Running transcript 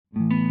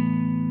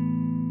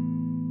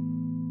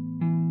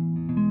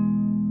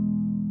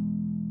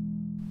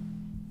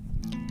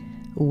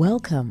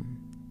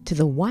Welcome to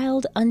the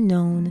Wild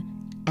Unknown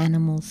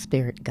Animal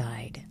Spirit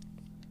Guide.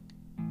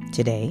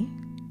 Today,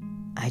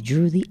 I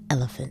drew the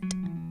elephant.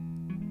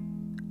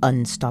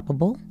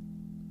 Unstoppable,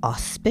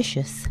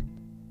 auspicious,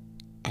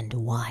 and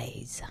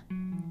wise.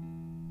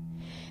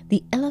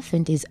 The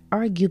elephant is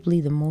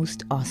arguably the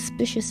most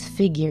auspicious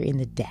figure in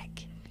the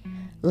deck.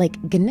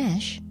 Like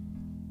Ganesh,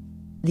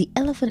 the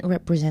elephant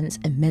represents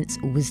immense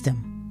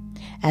wisdom,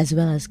 as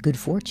well as good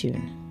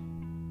fortune.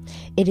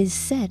 It is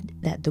said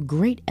that the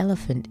great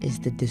elephant is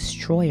the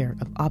destroyer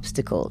of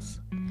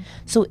obstacles.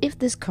 So if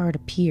this card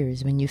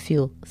appears when you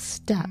feel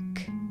stuck,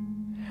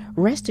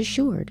 rest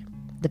assured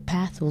the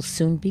path will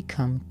soon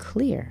become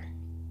clear.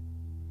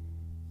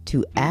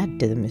 To add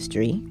to the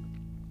mystery,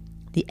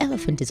 the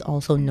elephant is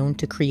also known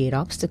to create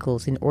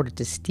obstacles in order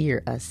to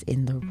steer us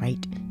in the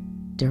right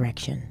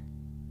direction.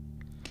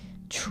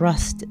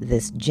 Trust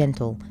this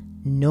gentle,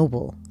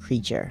 noble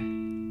creature.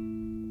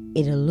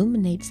 It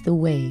illuminates the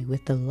way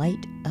with the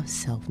light of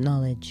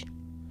self-knowledge.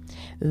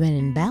 When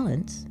in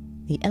balance,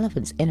 the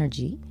elephant's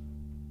energy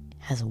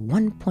has a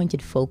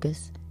one-pointed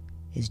focus,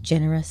 is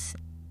generous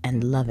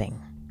and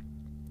loving.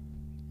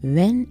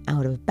 When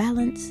out of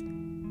balance,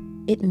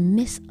 it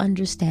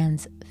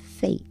misunderstands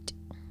fate.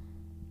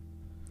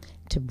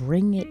 To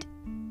bring it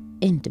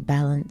into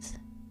balance,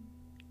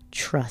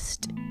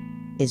 trust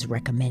is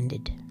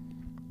recommended.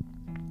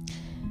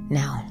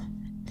 Now,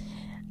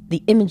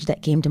 the image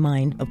that came to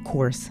mind, of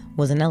course,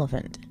 was an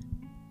elephant,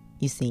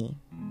 you see,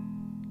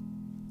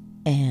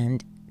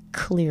 and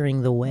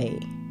clearing the way.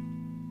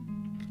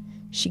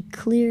 She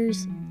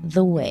clears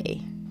the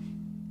way.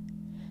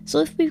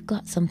 So if we've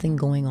got something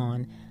going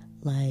on,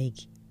 like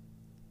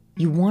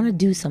you want to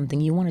do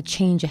something, you want to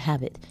change a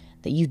habit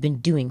that you've been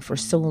doing for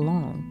so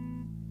long,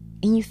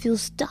 and you feel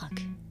stuck,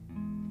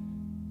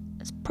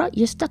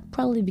 you're stuck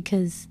probably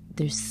because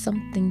there's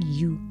something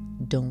you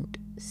don't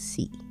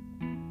see.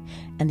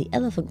 And the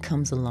elephant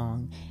comes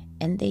along,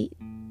 and they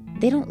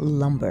don't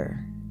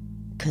lumber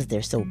because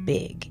they're so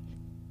big.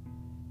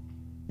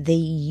 They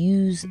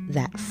use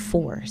that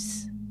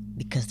force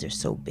because they're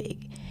so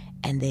big,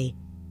 and they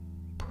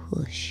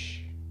push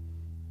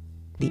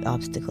the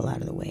obstacle out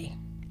of the way.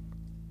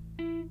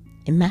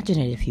 Imagine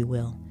it, if you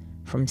will.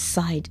 From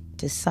side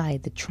to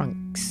side, the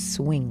trunk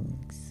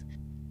swings,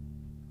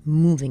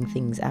 moving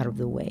things out of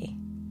the way.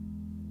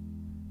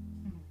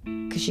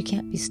 Because she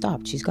can't be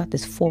stopped. She's got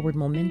this forward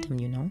momentum,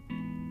 you know?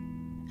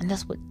 And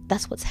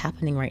that's what's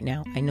happening right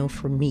now. I know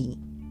for me,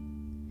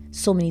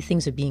 so many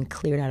things are being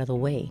cleared out of the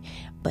way.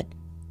 But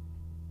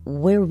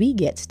where we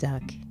get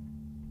stuck,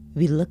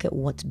 we look at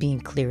what's being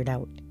cleared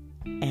out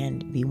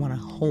and we want to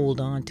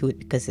hold on to it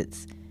because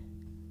it's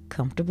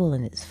comfortable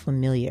and it's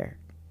familiar.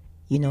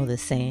 You know the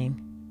saying,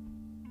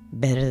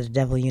 better the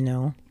devil you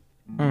know.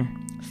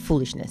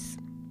 Foolishness.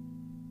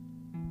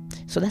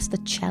 So that's the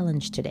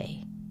challenge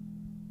today.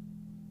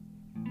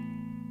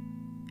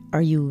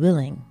 Are you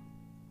willing,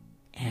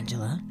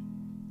 Angela?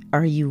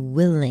 Are you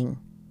willing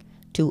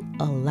to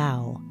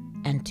allow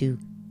and to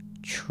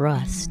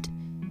trust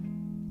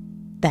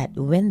that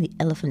when the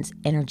elephant's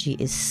energy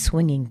is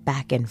swinging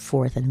back and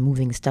forth and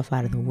moving stuff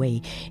out of the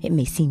way, it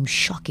may seem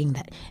shocking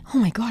that, oh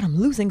my God, I'm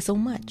losing so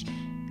much.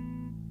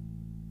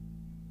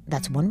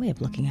 That's one way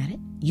of looking at it.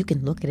 You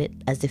can look at it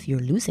as if you're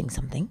losing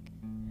something,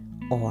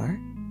 or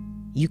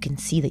you can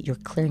see that you're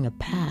clearing a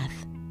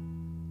path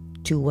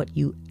to what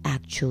you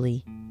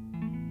actually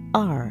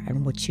are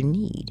and what you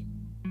need.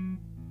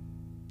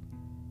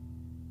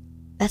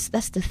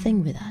 That's the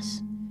thing with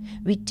us.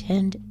 We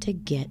tend to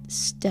get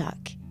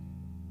stuck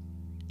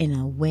in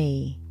a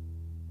way,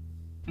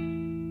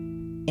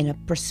 in a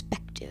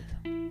perspective.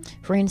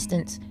 For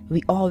instance,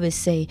 we always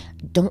say,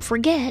 don't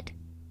forget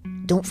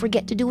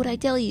to do what I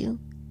tell you.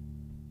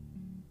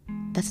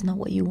 That's not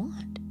what you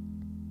want.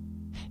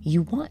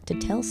 You want to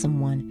tell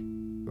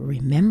someone,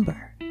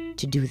 remember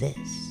to do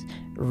this.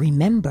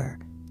 Remember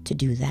to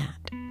do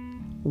that.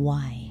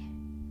 Why?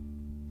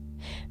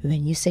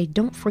 When you say,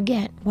 don't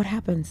forget, what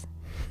happens?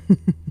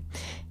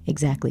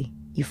 Exactly,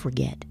 you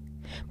forget.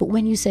 But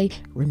when you say,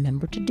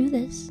 remember to do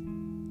this,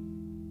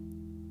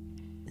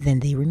 then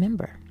they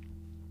remember.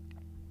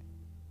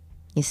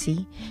 You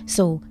see?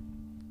 So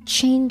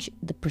change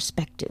the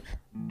perspective.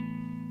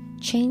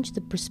 Change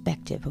the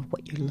perspective of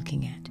what you're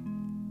looking at.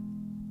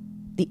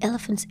 The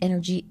elephant's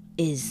energy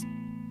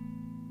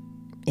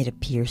it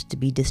appears to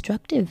be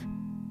destructive.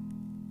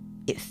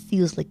 It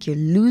feels like you're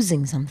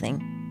losing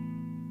something.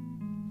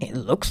 It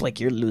looks like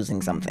you're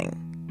losing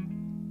something.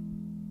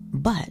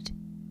 But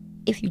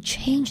if you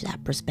change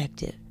that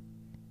perspective,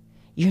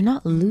 you're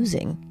not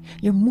losing.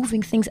 You're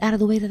moving things out of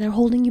the way that are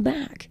holding you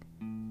back.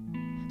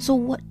 So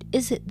what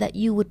is it that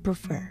you would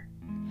prefer?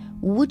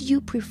 Would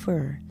you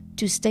prefer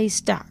to stay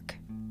stuck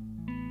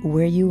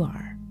where you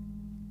are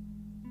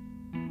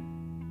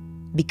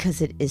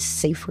because it is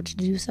safer to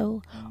do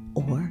so?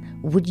 Or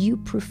would you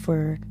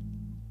prefer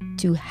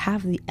to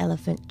have the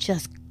elephant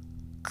just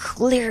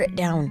clear it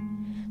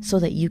down so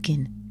that you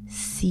can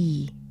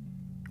see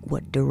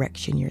what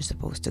direction you're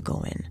supposed to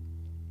go in?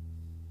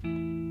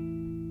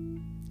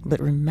 But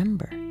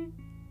remember,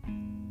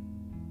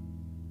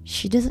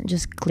 she doesn't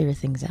just clear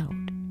things out.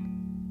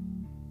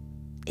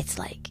 It's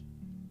like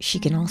she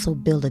can also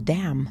build a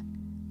dam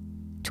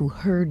to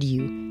herd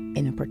you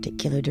in a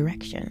particular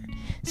direction.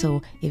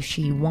 So if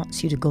she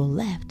wants you to go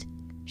left,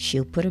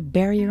 she'll put a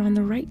barrier on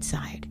the right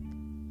side.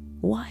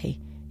 Why?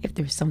 If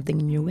there's something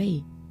in your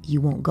way,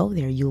 you won't go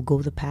there. You'll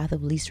go the path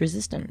of least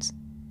resistance.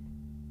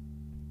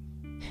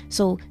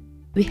 So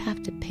we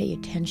have to pay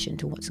attention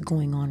to what's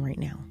going on right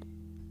now.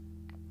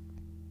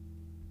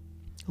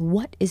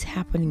 What is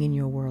happening in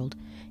your world?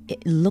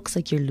 It looks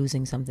like you're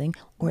losing something,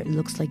 or it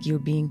looks like you're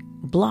being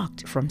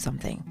blocked from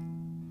something.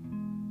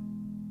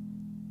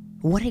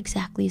 What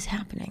exactly is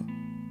happening?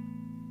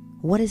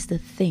 What is the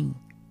thing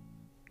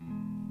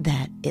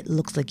that it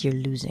looks like you're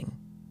losing?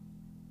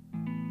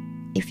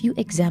 If you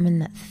examine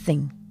that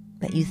thing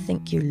that you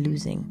think you're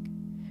losing,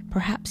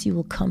 perhaps you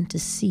will come to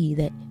see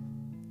that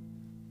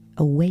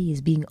a way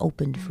is being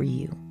opened for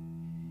you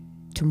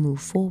to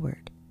move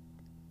forward.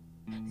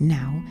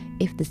 Now,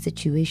 if the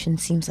situation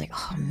seems like,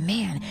 oh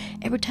man,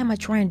 every time I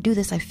try and do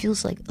this, I feel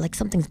like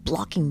something's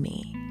blocking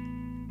me.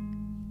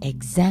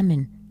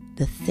 Examine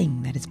the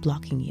thing that is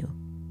blocking you.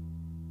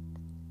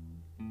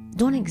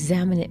 Don't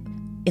examine it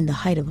in the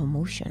height of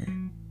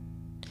emotion,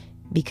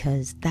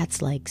 because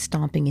that's like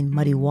stomping in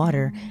muddy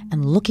water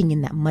and looking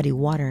in that muddy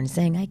water and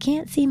saying, I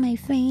can't see my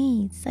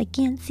face. I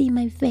can't see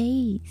my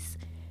face.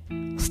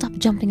 Stop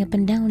jumping up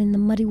and down in the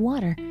muddy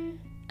water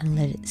and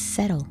let it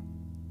settle.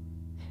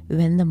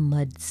 When the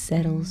mud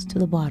settles to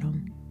the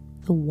bottom,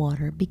 the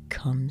water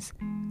becomes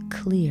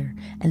clear,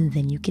 and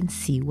then you can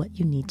see what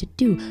you need to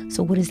do.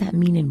 So what does that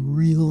mean in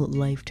real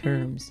life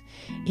terms?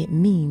 It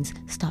means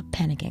stop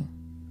panicking.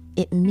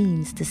 It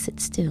means to sit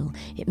still.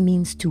 It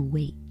means to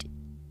wait.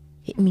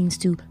 It means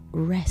to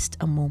rest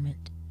a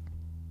moment.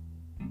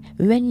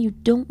 When you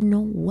don't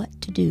know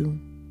what to do,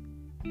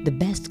 the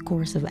best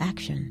course of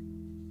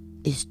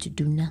action is to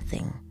do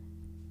nothing.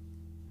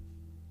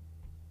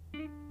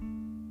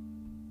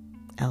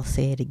 I'll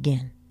say it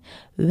again.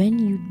 When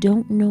you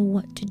don't know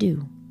what to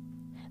do,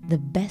 the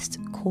best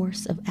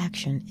course of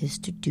action is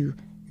to do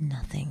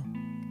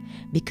nothing.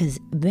 Because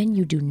when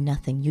you do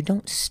nothing, you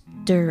don't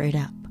stir it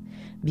up.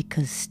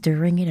 Because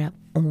stirring it up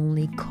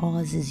only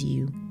causes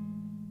you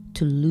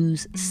to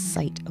lose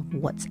sight of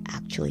what's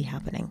actually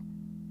happening.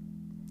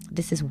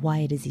 This is why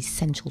it is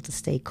essential to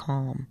stay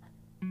calm.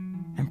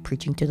 I'm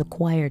preaching to the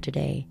choir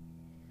today.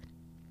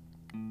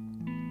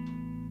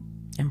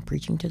 I'm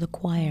preaching to the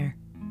choir.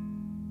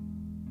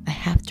 I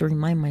have to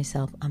remind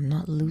myself I'm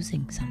not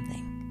losing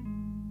something.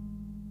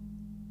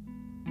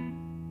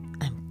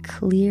 I'm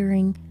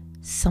clearing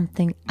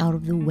something out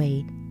of the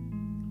way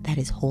that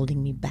is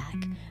holding me back.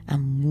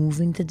 I'm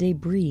moving the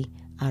debris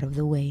out of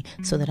the way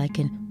so that I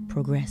can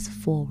progress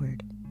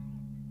forward.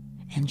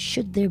 And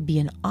should there be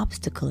an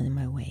obstacle in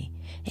my way,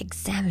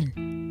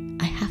 examine.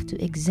 I have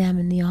to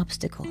examine the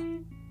obstacle.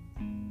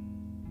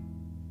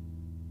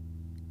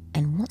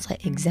 And once I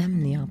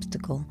examine the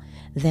obstacle,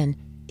 then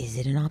is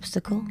it an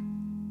obstacle?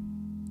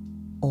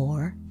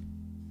 Or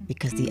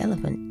because the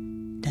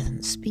elephant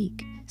doesn't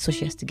speak, so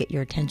she has to get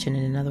your attention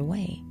in another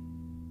way.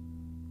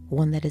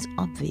 One that is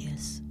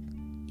obvious,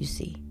 you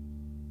see.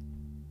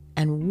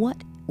 And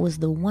what was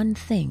the one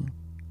thing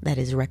that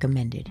is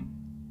recommended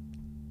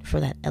for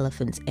that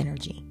elephant's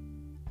energy?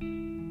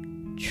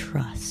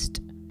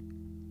 Trust.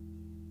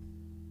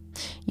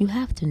 You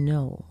have to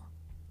know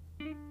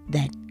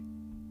that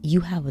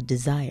you have a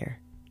desire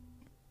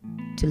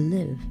to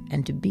live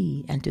and to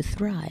be and to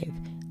thrive.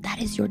 That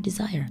is your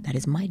desire. That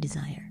is my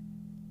desire.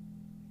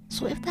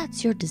 So if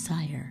that's your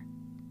desire,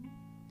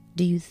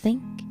 do you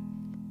think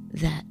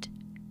that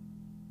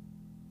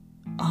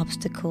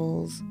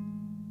obstacles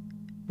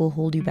will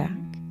hold you back?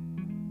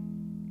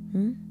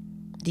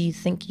 Do you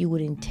think you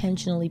would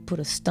intentionally put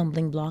a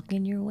stumbling block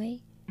in your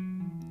way?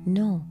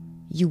 No,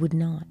 you would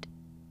not.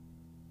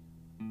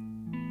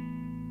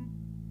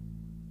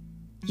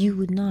 You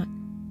would not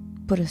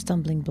put a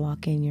stumbling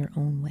block in your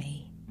own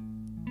way.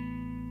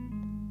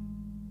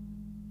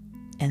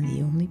 And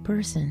the only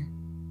person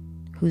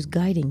who's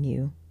guiding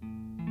you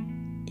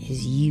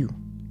is you.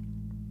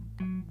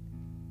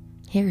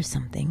 Here's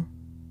something.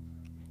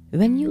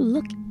 When you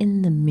look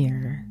in the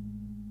mirror,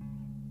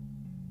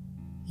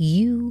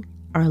 you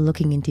are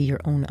looking into your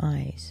own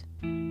eyes.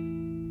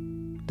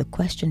 The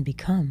question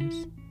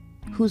becomes,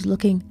 who's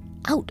looking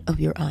out of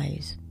your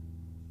eyes?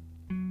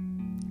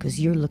 Because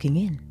you're looking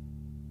in.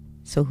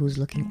 So who's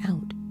looking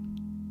out?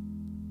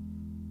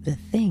 The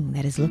thing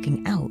that is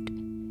looking out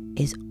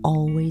is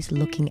always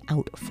looking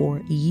out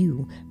for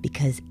you,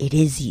 because it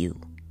is you.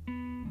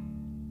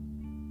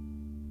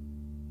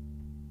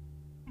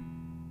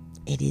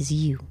 It is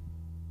you.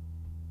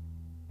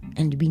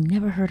 And we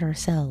never hurt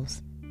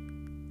ourselves,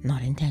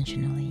 not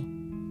intentionally.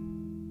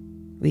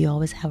 We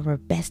always have our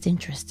best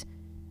interest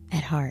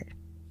at heart.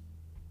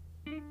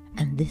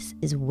 And this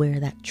is where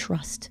that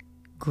trust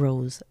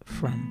grows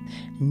from,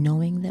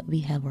 knowing that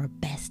we have our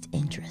best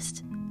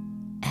interest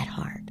at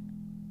heart.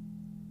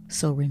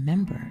 So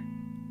remember,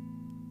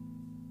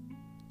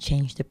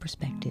 change the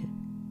perspective.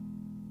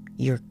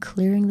 You're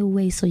clearing the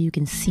way so you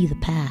can see the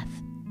path.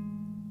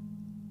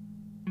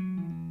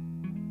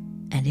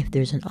 And if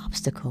there's an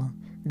obstacle,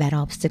 that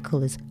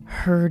obstacle is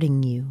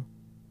hurting you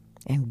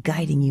and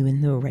guiding you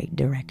in the right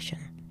direction.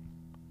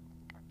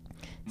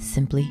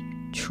 Simply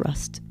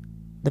trust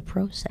the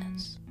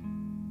process.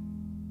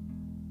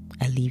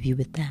 I leave you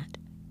with that.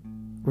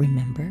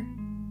 Remember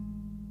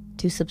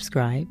to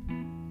subscribe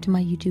to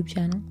my YouTube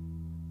channel,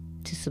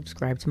 to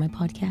subscribe to my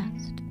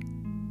podcast.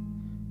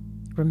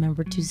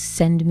 Remember to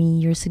send me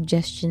your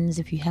suggestions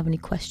if you have any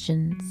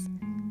questions,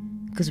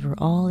 because we're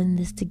all in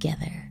this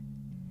together.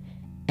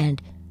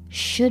 And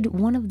should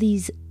one of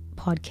these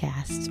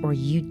podcasts or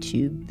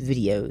YouTube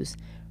videos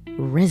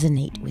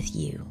resonate with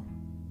you,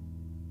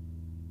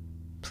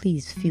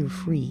 please feel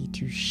free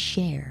to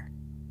share.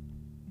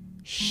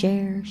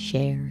 Share,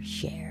 share,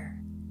 share.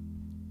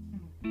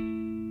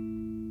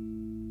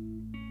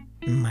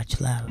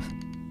 Much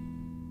love.